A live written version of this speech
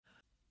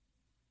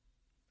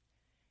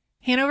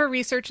Hanover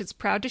Research is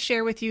proud to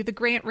share with you the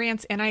Grant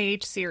Rants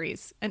NIH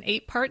series, an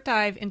 8-part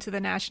dive into the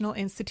National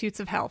Institutes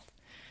of Health.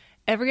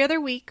 Every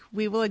other week,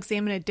 we will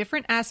examine a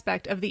different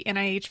aspect of the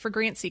NIH for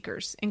grant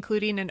seekers,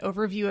 including an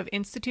overview of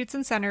institutes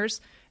and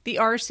centers, the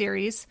R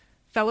series,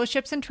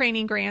 fellowships and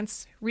training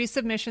grants,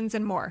 resubmissions,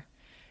 and more.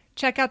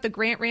 Check out the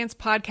Grant Rants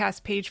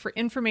podcast page for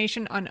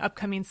information on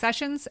upcoming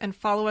sessions and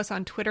follow us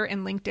on Twitter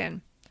and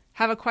LinkedIn.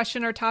 Have a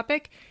question or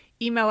topic?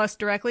 Email us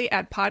directly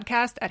at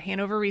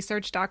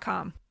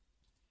podcast@hanoverresearch.com.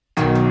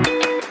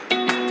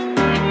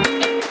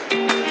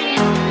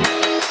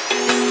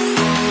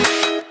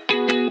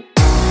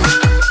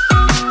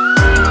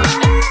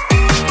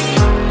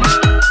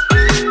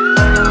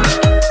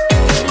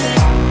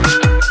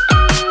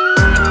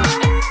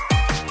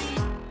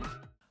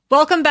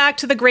 Welcome back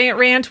to the Grant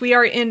Rant. We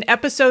are in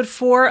episode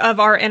 4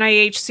 of our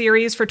NIH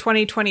series for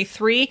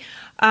 2023.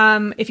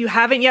 If you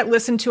haven't yet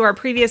listened to our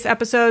previous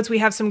episodes, we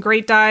have some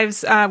great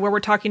dives where we're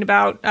talking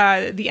about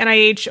the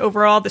NIH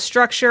overall, the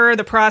structure,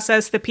 the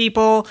process, the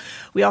people.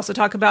 We also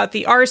talk about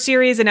the R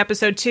series in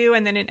episode 2.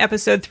 And then in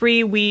episode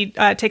 3, we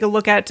take a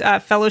look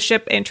at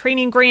fellowship and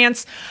training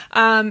grants.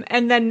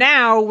 And then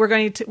now we're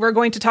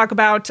going to talk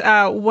about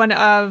one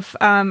of,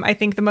 I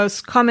think, the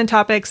most common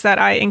topics that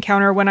I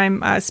encounter when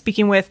I'm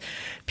speaking with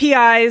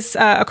PIs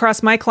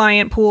across my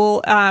client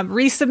pool,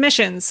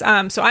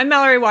 resubmissions. So I'm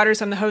Mallory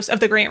Waters. I'm the host of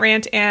the Grant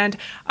Rant, and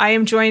I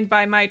am joined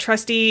by my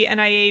trusty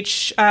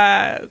NIH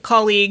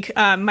colleague,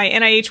 my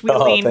NIH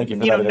wielding,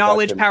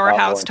 knowledge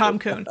powerhouse, Tom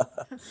Kuhn.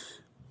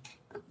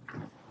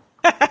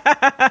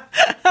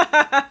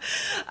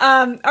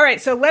 All right,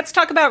 so let's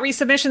talk about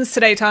resubmissions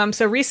today, Tom.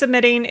 So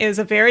resubmitting is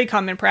a very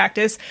common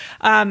practice,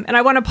 and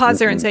I want to pause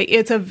there and say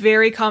it's a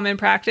very common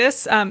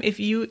practice. If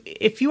you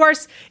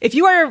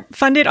are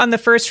funded on the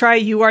first try,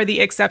 you are the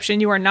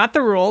exception. You are not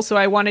the rule. So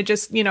I want to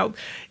just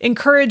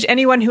encourage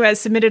anyone who has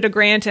submitted a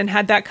grant and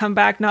had that come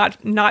back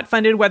not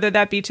funded, whether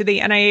that be to the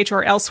NIH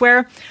or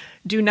elsewhere.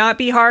 Do not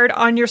be hard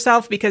on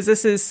yourself because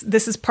this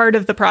is part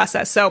of the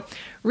process. So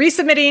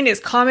resubmitting is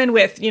common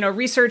with,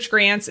 research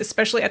grants,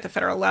 especially at the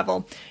federal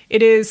level.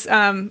 It is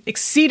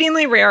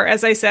exceedingly rare,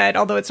 as I said,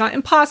 although it's not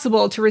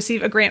impossible to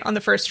receive a grant on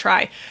the first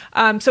try.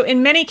 So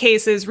in many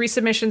cases,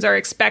 resubmissions are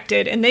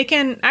expected, and they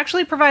can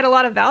actually provide a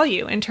lot of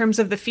value in terms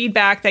of the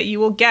feedback that you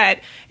will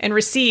get and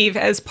receive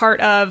as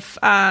part of,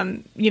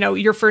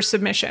 your first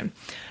submission.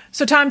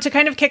 So, Tom, to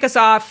kind of kick us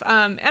off,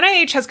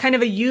 NIH has kind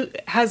of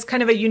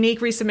a unique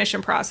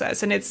resubmission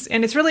process, and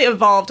it's really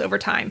evolved over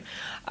time.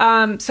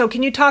 So,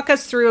 can you talk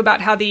us through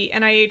about how the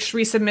NIH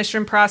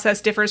resubmission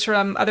process differs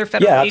from other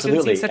federal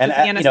agencies such as the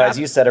NSF? As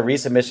you said, a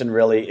resubmission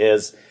really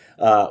is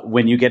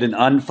when you get an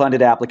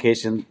unfunded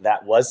application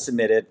that was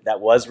submitted,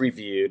 that was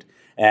reviewed,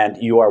 and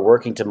you are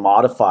working to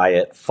modify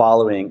it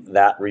following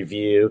that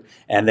review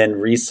and then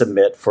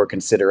resubmit for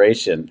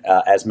consideration.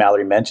 As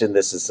Mallory mentioned,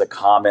 this is a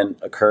common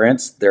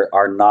occurrence. There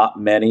are not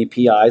many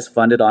PIs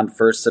funded on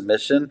first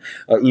submission,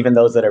 even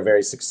those that are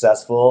very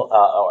successful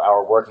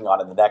are working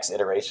on the next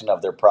iteration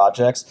of their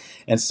projects.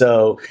 And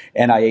so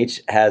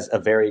NIH has a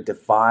very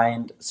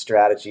defined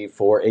strategy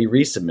for a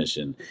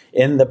resubmission.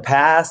 In the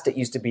past, it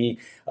used to be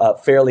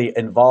fairly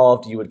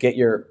involved. You would get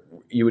your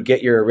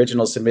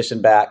original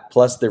submission back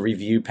plus the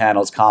review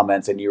panel's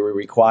comments, and you were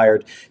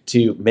required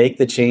to make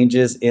the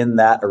changes in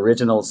that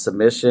original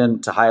submission,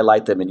 to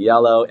highlight them in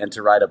yellow, and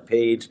to write a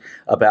page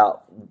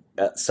about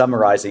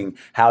summarizing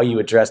how you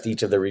addressed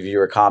each of the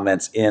reviewer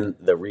comments in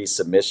the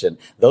resubmission.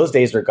 Those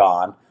days are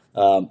gone,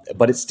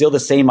 but it's still the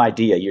same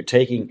idea. You're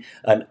taking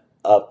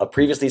a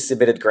previously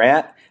submitted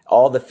grant,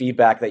 all the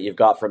feedback that you've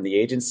got from the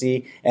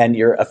agency, and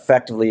you're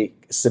effectively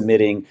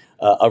submitting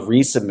a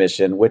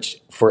resubmission, which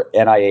for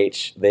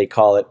NIH, they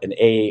call it an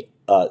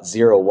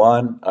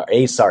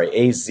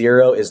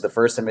A0 is the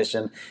first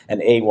submission,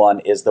 and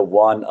A1 is the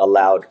one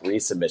allowed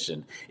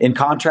resubmission. In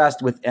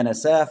contrast with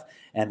NSF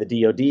and the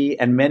DoD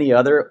and many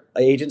other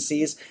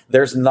agencies,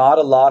 there's not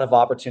a lot of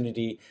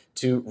opportunity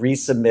to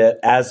resubmit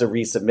as a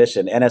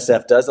resubmission.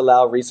 NSF does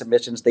allow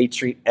resubmissions. They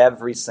treat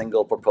every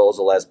single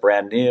proposal as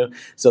brand new,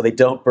 so they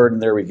don't burden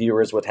their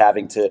reviewers with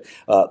having to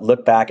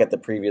look back at the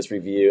previous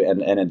review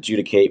and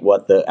adjudicate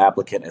what the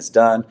applicant has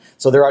done.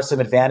 So there are some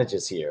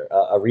advantages here.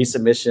 A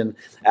resubmission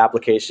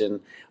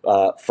application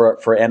for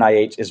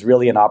NIH is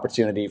really an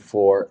opportunity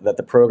for that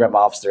the program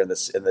officer and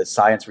the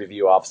science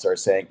review officer are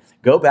saying,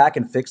 go back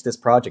and fix this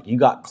project. You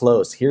got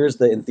close. Here's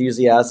the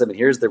enthusiasm, and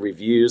here's the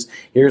reviews.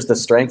 Here's the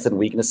strengths and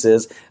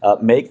weaknesses.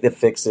 Make the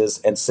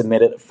fixes and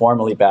submit it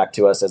formally back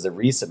to us as a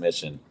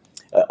resubmission.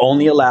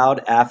 Only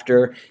allowed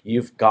after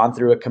you've gone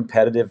through a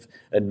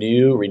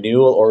new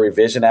renewal or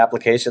revision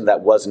application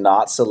that was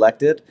not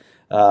selected,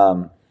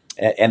 and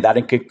that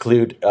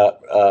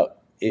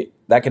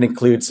can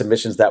include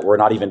submissions that were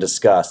not even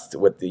discussed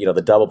with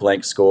the double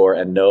blank score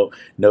and no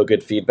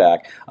good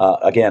feedback.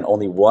 Again,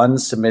 only one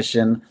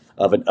submission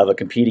of a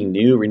competing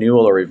new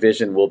renewal or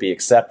revision will be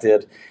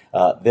accepted.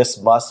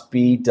 This must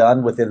be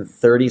done within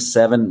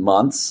 37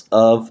 months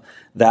of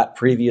that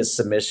previous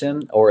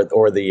submission, or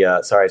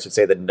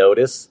the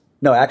notice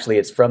No, actually,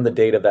 it's from the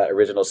date of that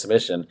original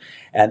submission.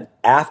 And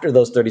after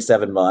those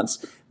 37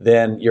 months,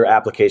 then your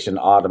application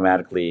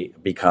automatically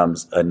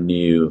becomes a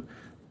new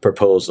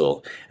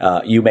proposal.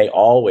 You may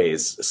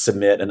always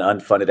submit an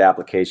unfunded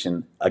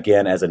application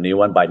again as a new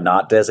one by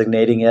not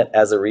designating it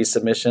as a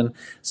resubmission.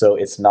 So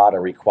it's not a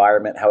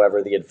requirement.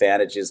 However, the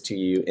advantages to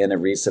you in a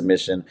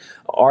resubmission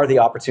are the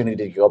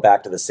opportunity to go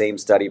back to the same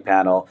study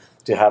panel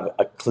to have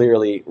a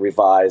clearly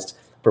revised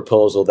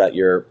proposal that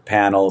your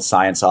panel,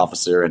 science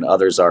officer, and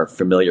others are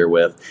familiar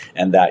with,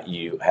 and that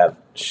you have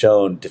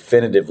shown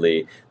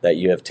definitively that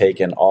you have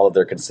taken all of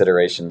their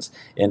considerations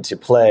into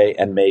play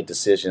and made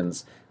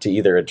decisions to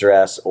either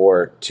address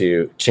or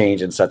to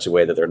change in such a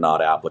way that they're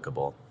not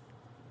applicable.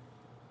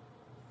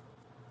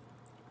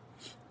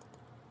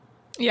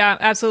 Yeah,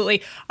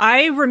 absolutely.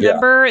 I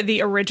remember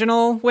the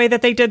original way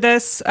that they did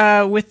this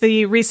with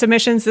the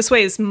resubmissions. This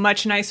way is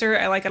much nicer.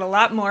 I like it a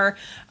lot more.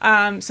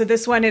 So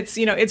this one, it's,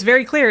 it's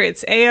very clear.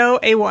 It's AO,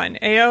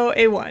 A1, AO,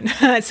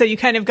 A1. So you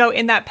kind of go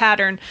in that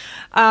pattern.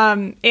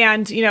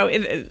 And,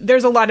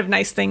 there's a lot of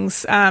nice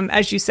things,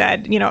 as you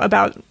said,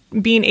 about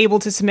being able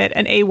to submit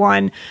an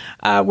A1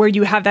 where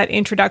you have that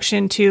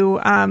introduction to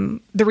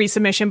the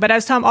resubmission. But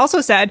as Tom also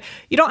said,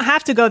 you don't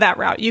have to go that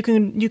route. You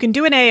can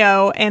do an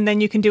AO and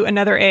then you can do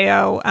another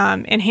AO.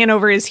 And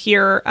Hanover is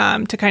here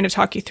to kind of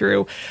talk you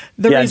through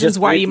the reasons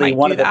why you might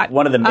do that.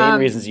 One of the main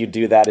reasons you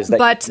do that is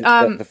that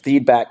the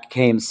feedback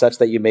came such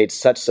that you made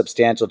such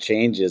substantial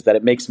changes that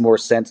it makes more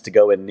sense to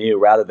go in new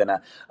rather than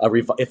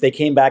if they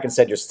came back and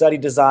said your study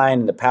design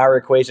and the power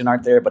equation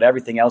aren't there, but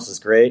everything else is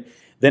great,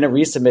 then a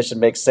resubmission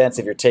makes sense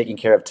if you're taking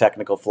care of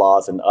technical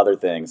flaws and other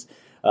things.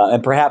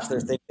 And perhaps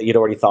there's things that you'd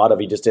already thought of,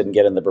 you just didn't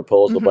get in the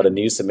proposal, but a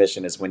new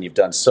submission is when you've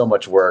done so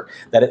much work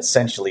that it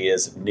essentially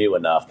is new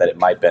enough that it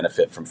might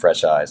benefit from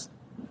fresh eyes.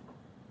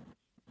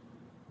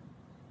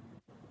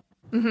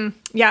 Mm-hmm.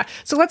 Yeah.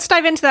 So let's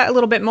dive into that a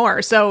little bit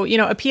more. So,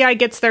 a PI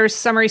gets their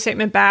summary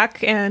statement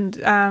back and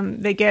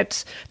they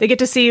get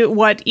to see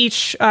what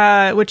each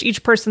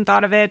person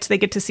thought of it. They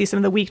get to see some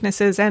of the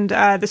weaknesses and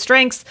the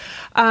strengths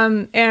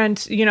and,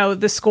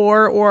 the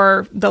score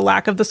or the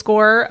lack of the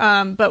score.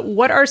 But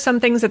what are some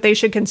things that they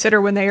should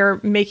consider when they are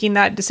making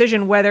that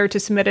decision, whether to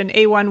submit an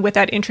A1 with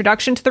that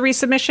introduction to the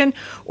resubmission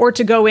or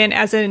to go in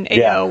as an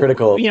AO,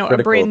 critical a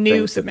brand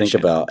new submission? To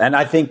think about. And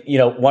I think,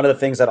 one of the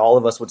things that all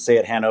of us would say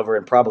at Hanover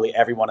and probably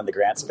everyone in the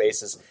grant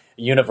space is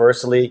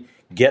universally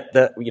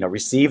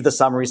receive the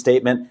summary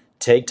statement,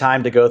 take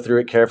time to go through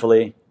it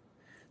carefully,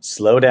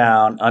 slow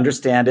down,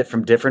 understand it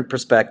from different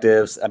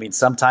perspectives. I mean,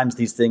 sometimes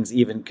these things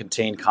even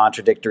contain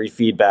contradictory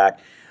feedback.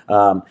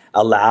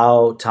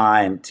 Allow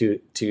time to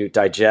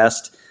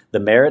digest the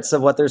merits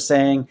of what they're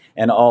saying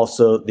and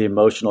also the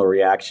emotional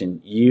reaction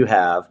you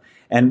have.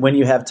 And when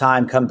you have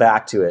time, come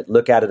back to it,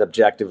 look at it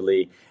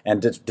objectively, and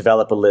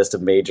develop a list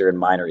of major and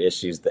minor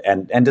issues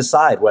and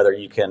decide whether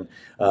you can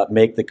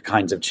make the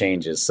kinds of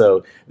changes.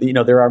 So,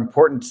 there are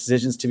important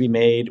decisions to be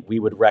made. We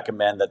would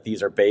recommend that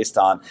these are based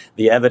on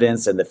the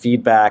evidence and the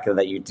feedback and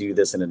that you do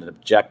this in an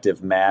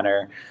objective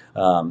manner.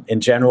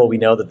 In general, we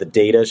know that the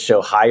data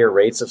show higher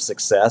rates of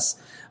success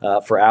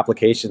for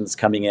applications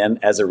coming in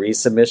as a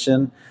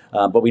resubmission,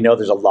 but we know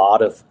there's a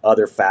lot of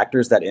other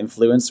factors that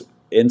influence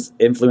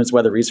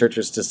whether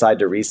researchers decide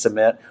to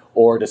resubmit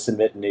or to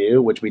submit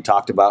new, which we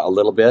talked about a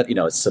little bit.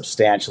 It's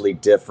substantially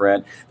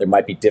different. There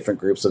might be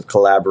different groups of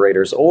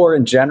collaborators, or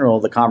in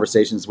general, the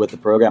conversations with the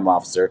program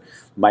officer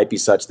might be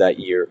such that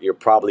you're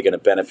probably going to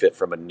benefit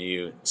from a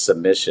new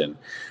submission.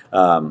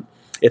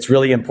 It's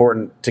really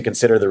important to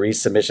consider the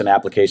resubmission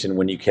application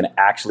when you can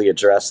actually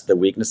address the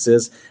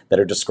weaknesses that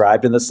are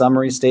described in the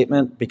summary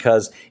statement,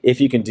 because if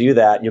you can do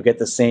that, you'll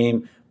get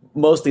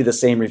mostly the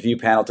same review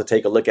panel to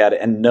take a look at it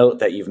and note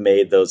that you've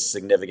made those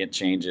significant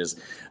changes.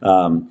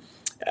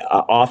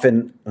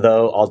 Often,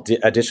 though,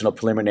 additional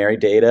preliminary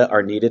data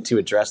are needed to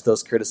address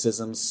those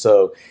criticisms.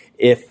 So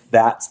if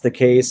that's the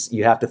case,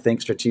 you have to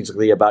think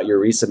strategically about your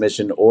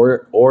resubmission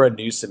or a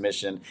new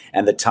submission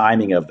and the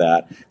timing of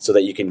that so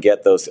that you can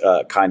get those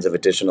kinds of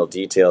additional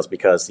details,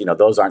 because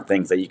those aren't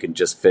things that you can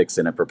just fix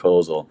in a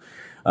proposal.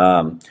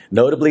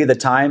 Notably, as the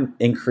time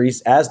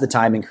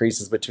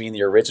increases between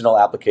the original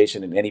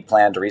application and any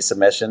planned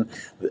resubmission,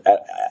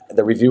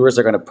 the reviewers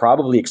are going to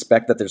probably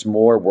expect that there's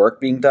more work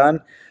being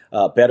done,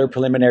 better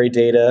preliminary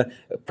data,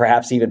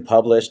 perhaps even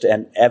published,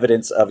 and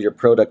evidence of your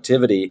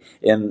productivity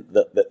in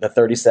the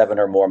 37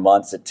 or more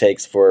months it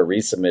takes for a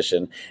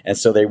resubmission. And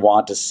so they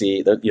want to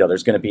see that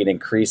there's going to be an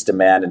increased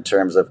demand in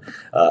terms of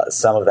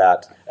some of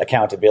that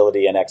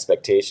accountability and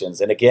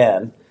expectations. And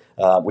again,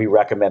 we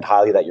recommend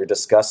highly that you're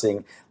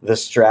discussing the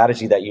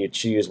strategy that you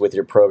choose with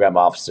your program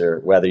officer,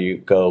 whether you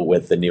go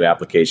with the new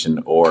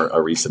application or a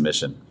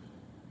resubmission.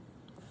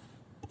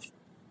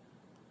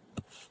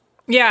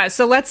 Yeah,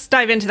 so let's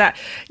dive into that.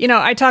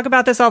 I talk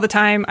about this all the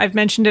time. I've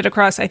mentioned it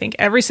across, I think,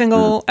 every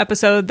single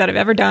episode that I've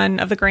ever done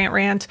of the Grant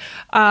Rant.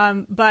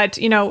 But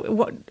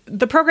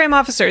the program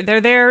officer,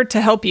 they're there to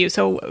help you.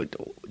 So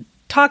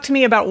talk to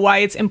me about why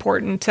it's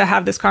important to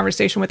have this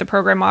conversation with the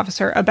program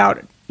officer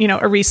about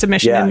a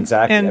resubmission Yeah,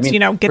 exactly. and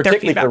get their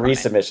feedback. Particularly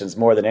for resubmissions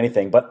more than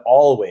anything, but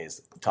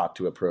always talk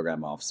to a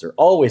program officer.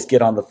 Always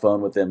get on the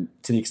phone with them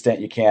to the extent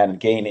you can and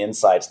gain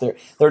insights.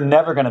 They're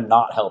never going to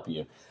not help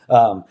you.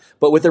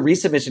 But with a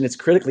resubmission, it's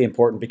critically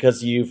important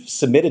because you've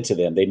submitted to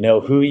them. They know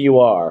who you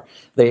are.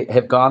 They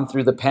have gone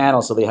through the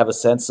panel, so they have a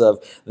sense of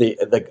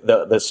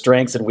the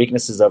strengths and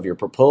weaknesses of your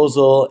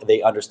proposal.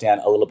 They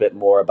understand a little bit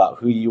more about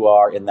who you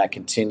are in that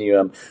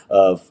continuum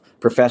of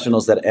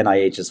professionals that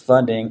NIH is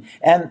funding,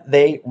 and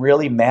they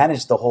really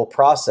manage the whole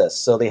process.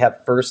 So they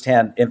have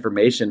firsthand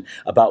information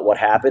about what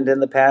happened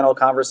in the panel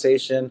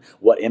conversation,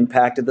 what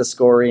impacted the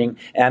scoring,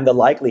 and the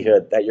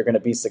likelihood that you're going to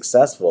be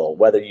successful,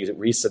 whether you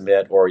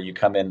resubmit or you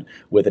come in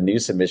with a new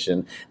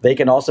submission. They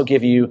can also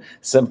give you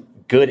some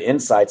good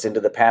insights into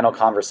the panel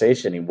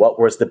conversation and what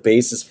was the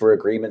basis for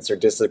agreements or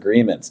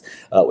disagreements.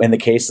 In the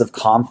case of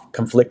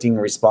conflicting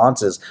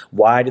responses,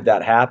 why did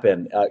that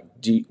happen?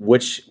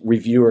 Which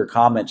reviewer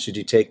comment should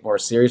you take more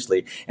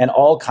seriously? And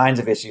all kinds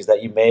of issues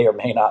that you may or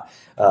may not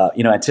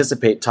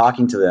anticipate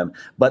talking to them.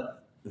 But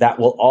that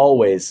will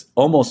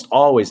almost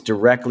always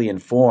directly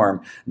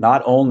inform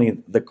not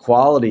only the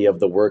quality of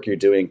the work you're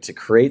doing to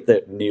create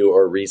the new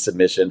or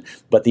resubmission,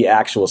 but the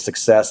actual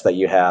success that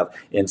you have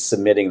in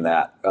submitting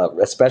that,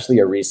 especially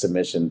a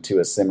resubmission to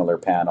a similar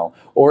panel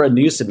or a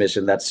new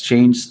submission that's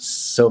changed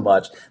so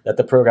much that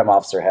the program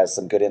officer has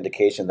some good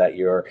indication that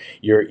you're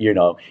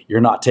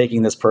not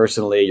taking this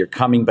personally, you're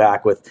coming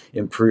back with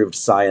improved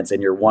science,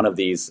 and you're one of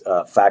these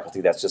faculty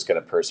that's just going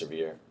to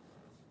persevere.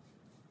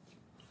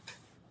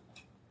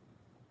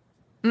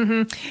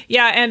 Mm-hmm.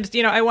 Yeah. And,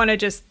 I want to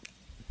just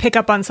pick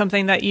up on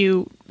something that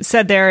you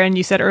said there and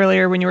you said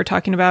earlier when you were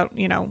talking about,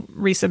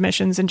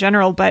 resubmissions in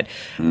general, but,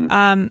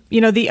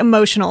 the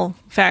emotional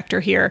factor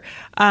here.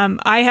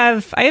 I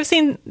have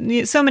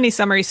seen so many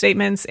summary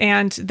statements,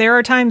 and there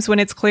are times when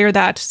it's clear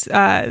that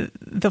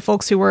the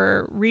folks who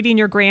were reading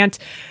your grant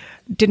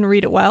didn't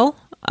read it well.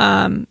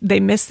 They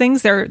miss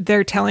things.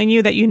 They're telling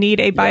you that you need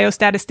a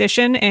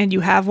biostatistician, and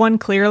you have one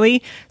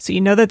clearly, so you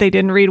know that they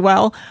didn't read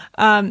well.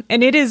 And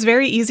it is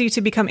very easy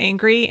to become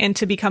angry and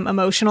to become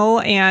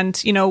emotional,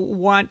 and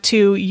want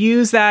to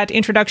use that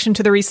introduction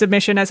to the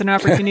resubmission as an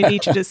opportunity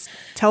to just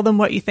tell them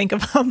what you think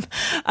of them,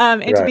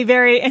 and to be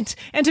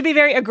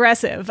very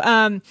aggressive.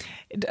 Tom,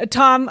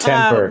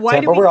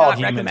 why do we We're all not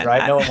humans, recommend right?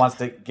 that? No one wants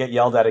to get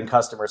yelled at in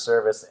customer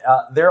service.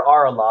 There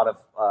are a lot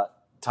of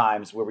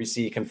times where we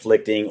see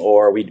conflicting,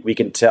 or we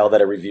can tell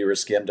that a reviewer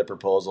skimmed a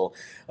proposal.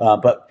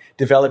 But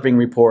developing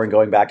rapport and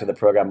going back to the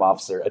program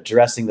officer,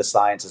 addressing the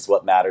science is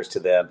what matters to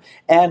them.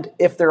 And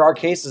if there are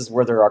cases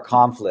where there are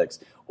conflicts,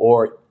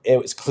 or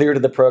it was clear to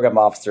the program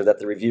officer that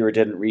the reviewer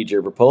didn't read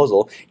your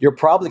proposal, you're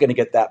probably going to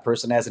get that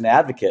person as an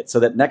advocate so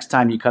that next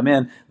time you come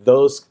in,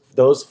 those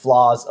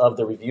flaws of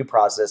the review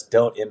process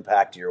don't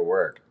impact your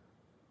work.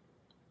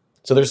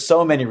 So there's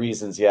so many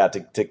reasons,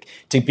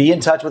 to be in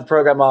touch with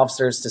program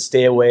officers, to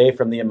stay away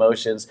from the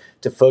emotions,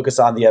 to focus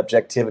on the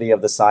objectivity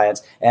of the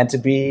science, and to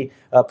be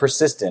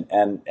persistent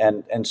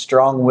and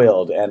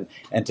strong-willed, and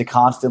to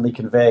constantly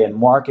convey and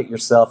market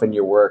yourself and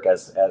your work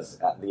as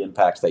the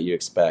impacts that you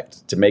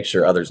expect, to make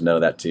sure others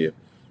know that too.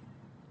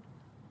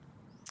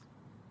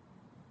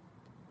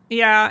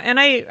 Yeah, and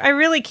I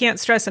really can't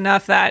stress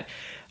enough that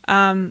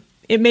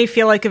it may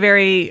feel like a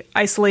very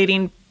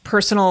isolating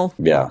personal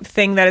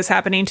thing that is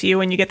happening to you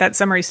when you get that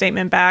summary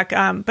statement back.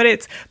 But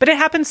it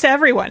happens to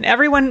everyone.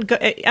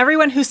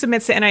 Everyone who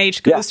submits to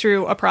NIH goes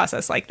through a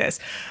process like this.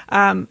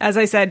 As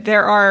I said,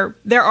 there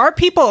are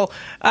people,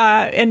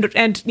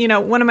 and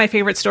one of my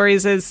favorite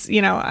stories is,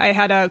 I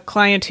had a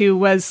client who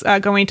was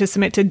going to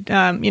submit to,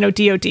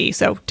 DOD,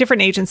 so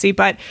different agency,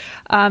 but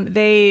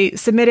they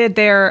submitted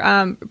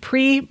their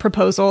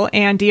pre-proposal,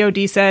 and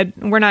DOD said,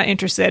 we're not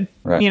interested.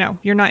 Right.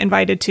 You're not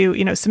invited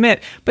to,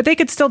 submit, but they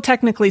could still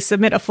technically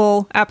submit a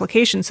full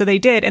application. So they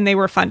did, and they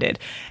were funded.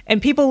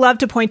 And people love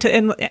to point to,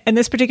 and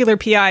this particular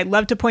PI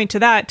loved to point to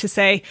that to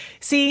say,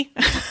 see,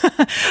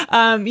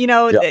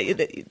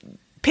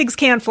 pigs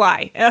can't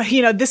fly.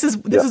 This is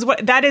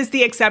what, that is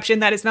the exception.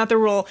 That is not the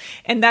rule.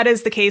 And that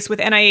is the case with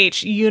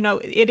NIH.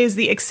 It is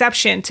the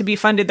exception to be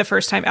funded the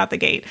first time out the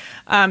gate.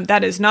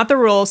 That is not the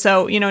rule.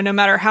 So, no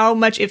matter how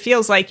much it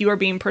feels like you are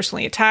being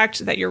personally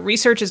attacked, that your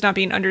research is not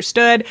being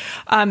understood,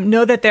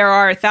 know that there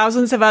are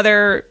thousands of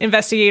other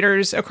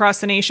investigators across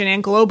the nation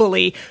and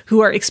globally who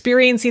are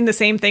experiencing the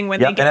same thing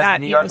when they get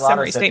that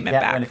summary statement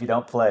back. You can't win if you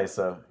don't play,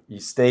 so you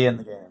stay in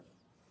the game.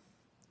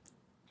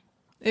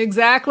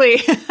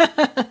 Exactly.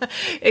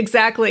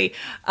 Exactly.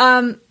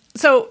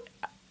 So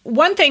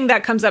one thing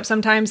that comes up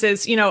sometimes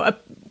is,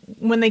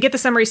 when they get the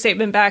summary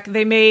statement back,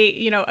 they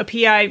may, a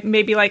PI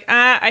may be like,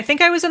 I think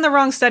I was in the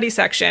wrong study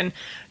section,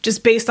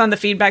 just based on the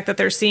feedback that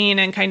they're seeing,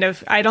 and kind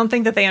of, I don't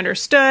think that they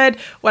understood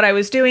what I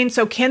was doing.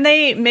 So can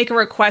they make a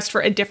request for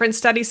a different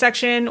study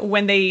section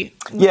when they...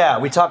 Yeah,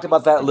 we talked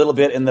about that a little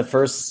bit in the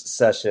first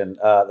session,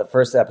 the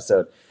first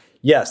episode.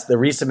 Yes, the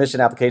resubmission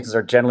applications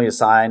are generally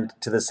assigned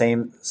to the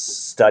same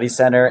study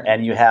center,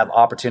 and you have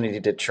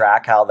opportunity to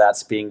track how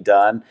that's being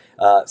done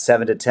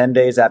 7 to 10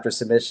 days after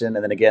submission,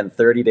 and then again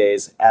 30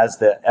 days as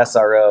the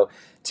SRO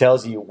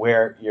tells you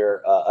where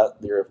your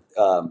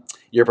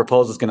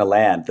proposal is going to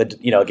land.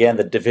 Again,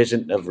 the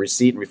Division of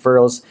Receipt and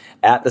Referrals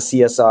at the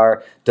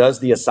CSR does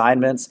the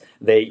assignments.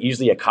 They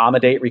usually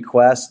accommodate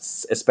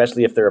requests,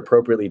 especially if they're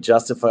appropriately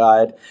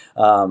justified.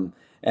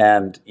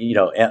 And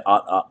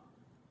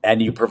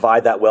you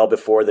provide that well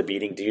before the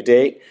meeting due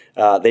date.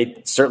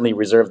 They certainly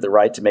reserve the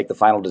right to make the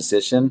final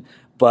decision,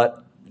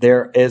 but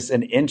there is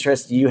an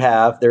interest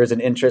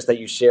that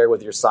you share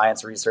with your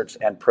science research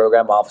and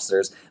program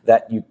officers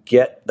that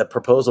the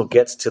proposal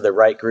gets to the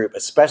right group,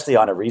 especially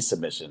on a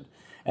resubmission.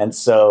 And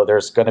so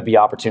there's going to be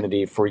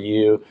opportunity for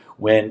you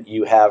when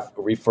you have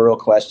referral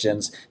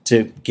questions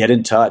to get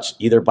in touch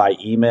either by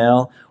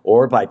email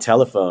or by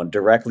telephone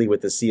directly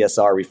with the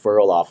CSR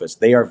referral office.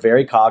 They are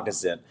very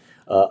cognizant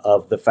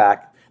of the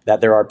fact that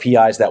there are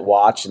PIs that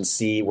watch and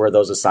see where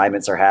those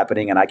assignments are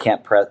happening. And I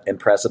can't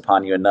impress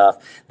upon you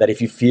enough that if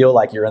you feel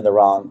like you're in the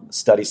wrong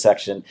study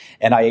section,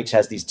 NIH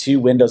has these 2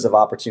 windows of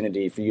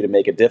opportunity for you to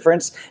make a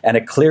difference and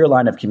a clear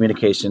line of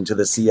communication to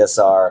the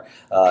CSR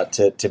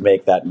to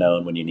make that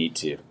known when you need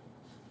to.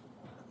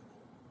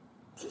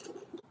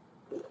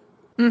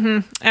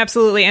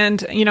 Absolutely.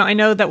 And, I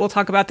know that we'll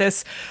talk about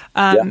this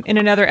in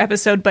another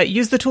episode, but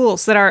use the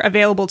tools that are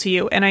available to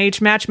you,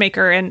 NIH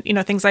Matchmaker and,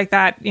 things like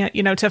that,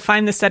 to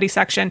find the study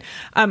section.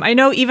 I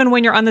know even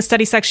when you're on the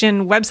study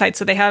section website,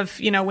 so they have,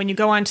 when you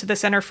go onto the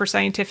Center for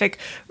Scientific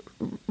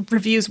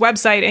Review's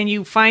website and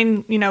you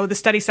find, the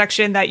study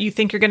section that you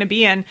think you're going to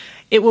be in,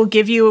 it will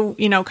give you,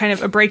 kind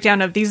of a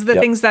breakdown of these are the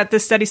things that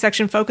this study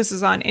section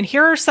focuses on. And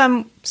here are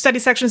some study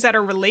sections that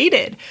are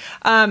related.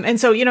 And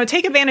so,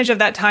 take advantage of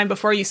that time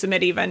before you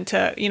submit even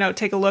to,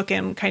 take a look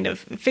and kind of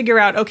figure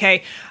out,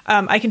 okay,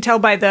 I can tell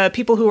by the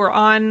people who are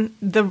on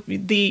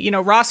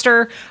the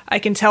roster, I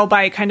can tell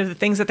by kind of the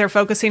things that they're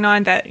focusing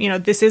on that,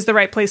 this is the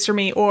right place for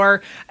me,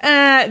 or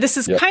this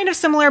is kind of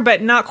similar,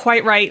 but not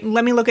quite right.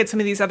 Let me look at some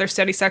of these other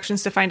study sections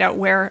to find out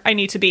where I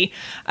need to be.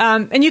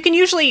 And you can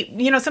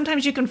usually,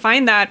 sometimes you can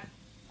find that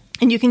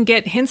and you can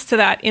get hints to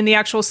that in the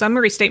actual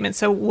summary statement.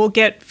 So we'll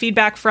get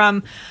feedback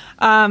from,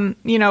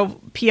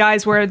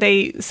 PIs where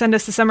they send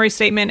us the summary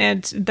statement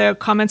and the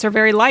comments are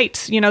very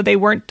light. They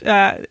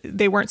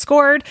weren't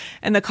scored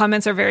and the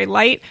comments are very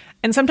light.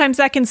 And sometimes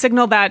that can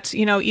signal that,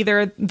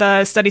 either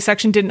the study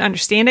section didn't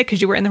understand it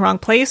because you were in the wrong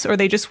place or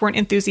they just weren't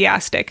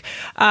enthusiastic.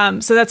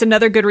 So that's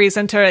another good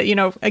reason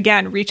to,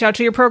 again, reach out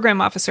to your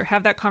program officer,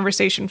 have that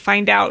conversation,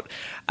 find out,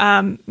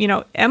 am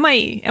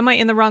I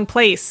in the wrong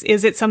place?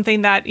 Is it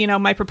something that,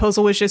 my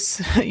proposal was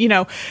just,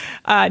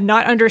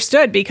 not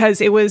understood because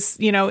it was,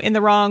 in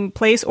the wrong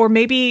place, or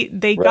maybe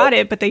they got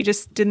it, but they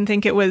just didn't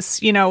think it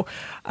was,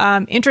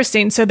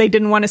 interesting. So they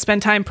didn't want to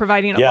spend time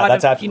providing a lot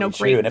of, great true. And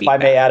feedback. if I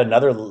may add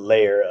another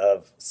layer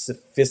of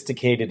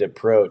sophisticated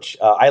approach,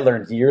 I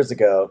learned years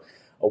ago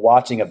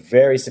watching a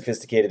very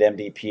sophisticated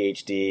MD,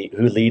 PhD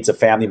who leads a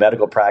family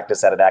medical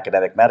practice at an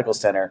academic medical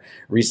center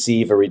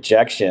receive a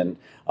rejection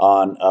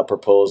on a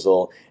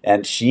proposal.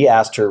 And she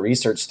asked her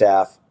research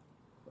staff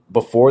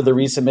before the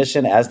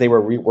resubmission, as they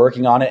were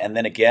working on it, and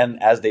then again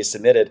as they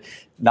submitted,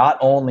 not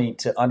only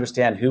to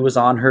understand who was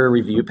on her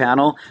review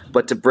panel,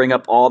 but to bring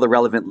up all the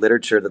relevant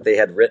literature that they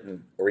had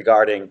written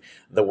regarding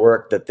the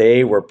work that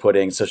they were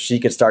putting, so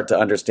she could start to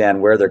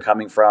understand where they're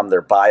coming from,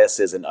 their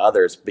biases and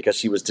others, because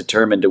she was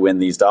determined to win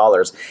these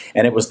dollars.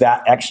 And it was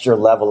that extra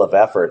level of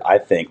effort, I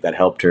think, that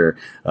helped her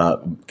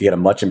get a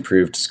much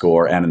improved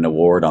score and an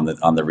award on the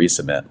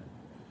resubmit.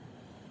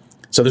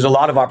 So there's a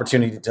lot of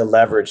opportunity to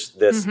leverage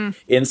this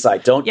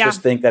insight. Don't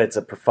just think that it's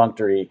a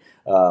perfunctory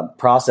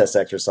process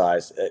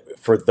exercise.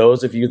 For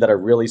those of you that are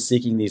really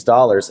seeking these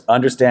dollars,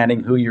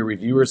 understanding who your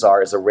reviewers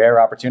are is a rare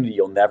opportunity.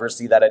 You'll never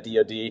see that at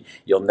DoD.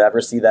 You'll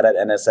never see that at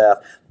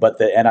NSF. But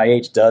the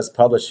NIH does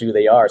publish who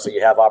they are. So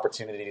you have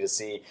opportunity to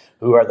see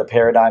who are the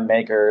paradigm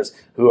makers,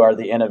 who are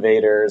the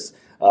innovators,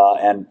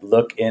 and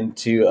look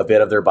into a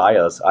bit of their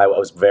bios. I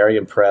was very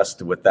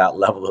impressed with that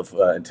level of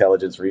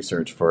intelligence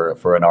research for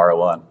an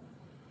R01.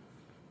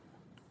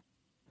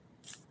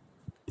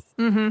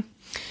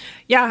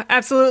 Yeah,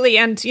 absolutely.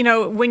 And,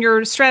 when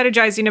you're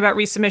strategizing about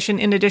resubmission,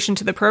 in addition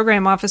to the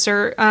program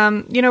officer,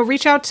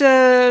 reach out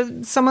to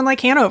someone like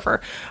Hanover.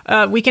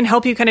 We can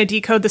help you kind of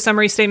decode the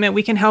summary statement.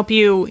 We can help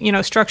you,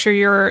 structure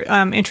your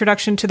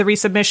introduction to the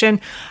resubmission.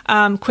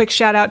 Quick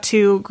shout out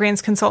to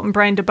grants consultant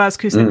Brian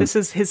DeBusk, who said this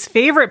is his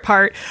favorite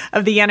part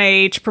of the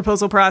NIH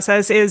proposal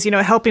process is,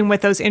 helping with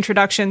those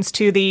introductions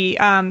to the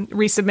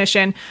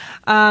resubmission.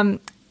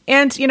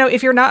 And,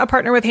 if you're not a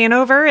partner with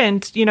Hanover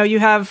and, you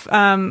have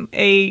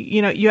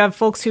you have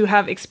folks who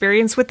have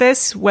experience with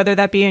this, whether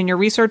that be in your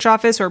research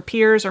office or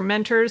peers or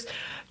mentors,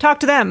 talk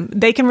to them.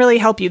 They can really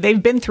help you.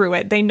 They've been through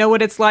it. They know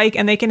what it's like,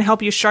 and they can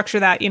help you structure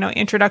that,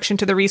 introduction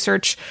to the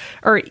research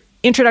or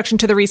introduction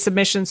to the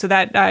resubmission so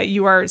that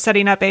you are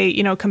setting up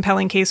a,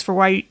 compelling case for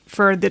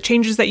the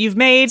changes that you've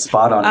made.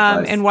 Spot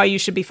on, and why you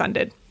should be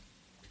funded.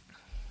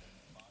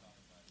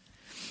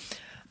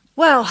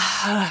 Well,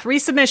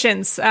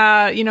 resubmissions,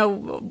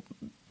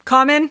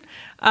 common,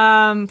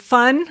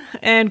 fun,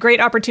 and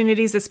great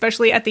opportunities,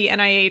 especially at the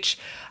NIH.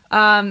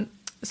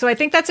 So I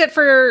think that's it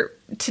for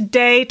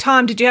today.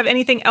 Tom, did you have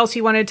anything else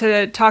you wanted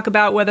to talk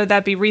about, whether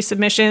that be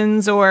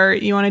resubmissions or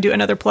you want to do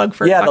another plug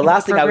for the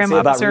last thing I would say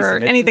about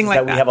resubmissions or anything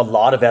like that? We have a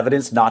lot of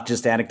evidence, not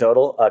just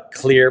anecdotal,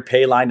 clear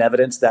pay line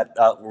evidence that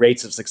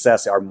rates of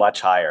success are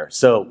much higher.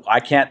 So I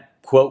can't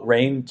quote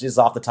ranges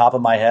off the top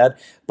of my head,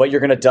 but you're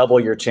going to double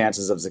your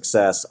chances of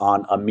success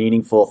on a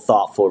meaningful,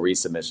 thoughtful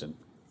resubmission.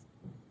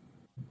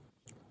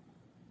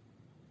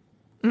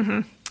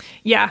 Mm-hmm.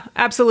 Yeah,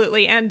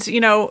 absolutely. And,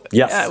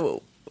 yes.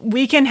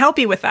 We can help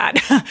you with that.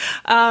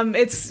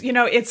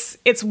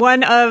 It's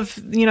one of,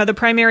 the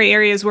primary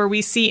areas where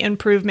we see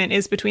improvement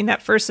is between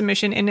that first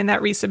submission and in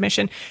that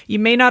resubmission. You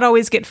may not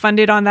always get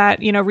funded on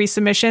that,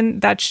 resubmission.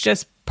 That's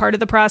just part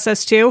of the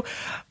process too.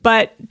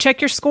 But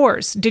check your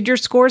scores. Did your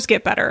scores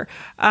get better?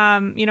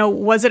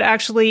 Was it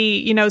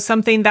actually,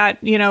 something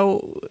that,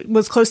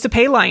 was close to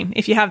pay line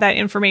if you have that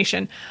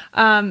information?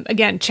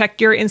 Again, check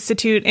your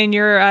institute and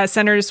your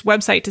center's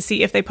website to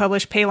see if they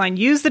publish pay line.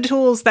 Use the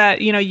tools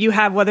that, you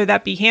have, whether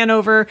that be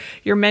Hanover,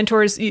 your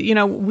mentors.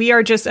 We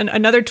are just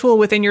another tool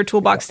within your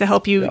toolbox to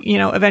help you,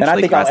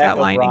 eventually cross that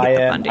line Ryan, and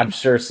get the funding. I'm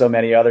sure so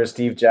many others,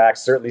 Steve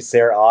Jacks, certainly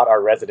Sarah Ott,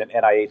 our resident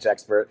NIH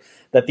expert,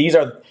 that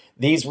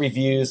these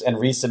reviews and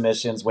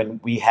resubmissions, when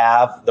we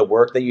have the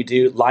work that you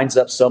do, lines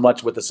up so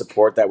much with the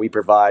support that we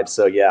provide.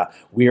 So yeah,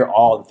 we are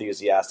all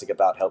enthusiastic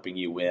about helping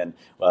you win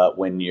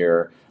when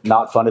you're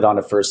not funded on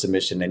a first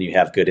submission and you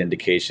have good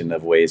indication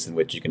of ways in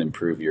which you can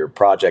improve your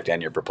project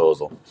and your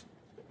proposal.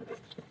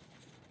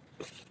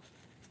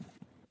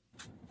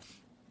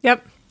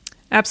 Yep,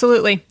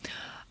 absolutely.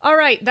 All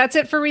right, that's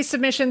it for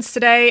resubmissions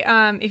today.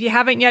 If you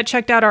haven't yet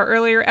checked out our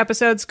earlier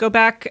episodes, go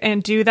back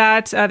and do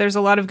that. There's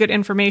a lot of good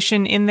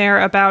information in there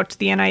about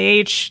the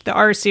NIH, the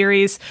R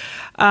series,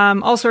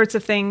 all sorts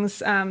of things.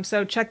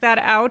 So check that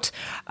out.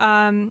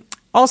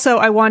 Also,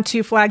 I want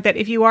to flag that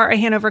if you are a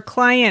Hanover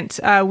client,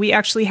 we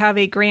actually have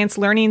a grants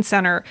learning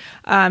center.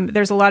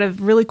 There's a lot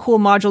of really cool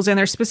modules in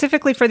there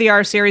specifically for the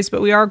R series, but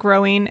we are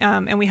growing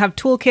and we have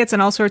toolkits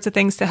and all sorts of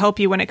things to help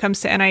you when it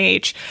comes to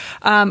NIH.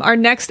 Our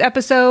next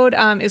episode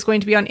is going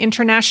to be on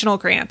international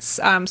grants.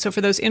 So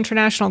for those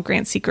international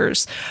grant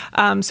seekers.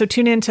 So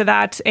tune into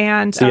that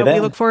and we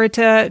look forward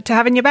to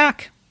having you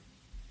back.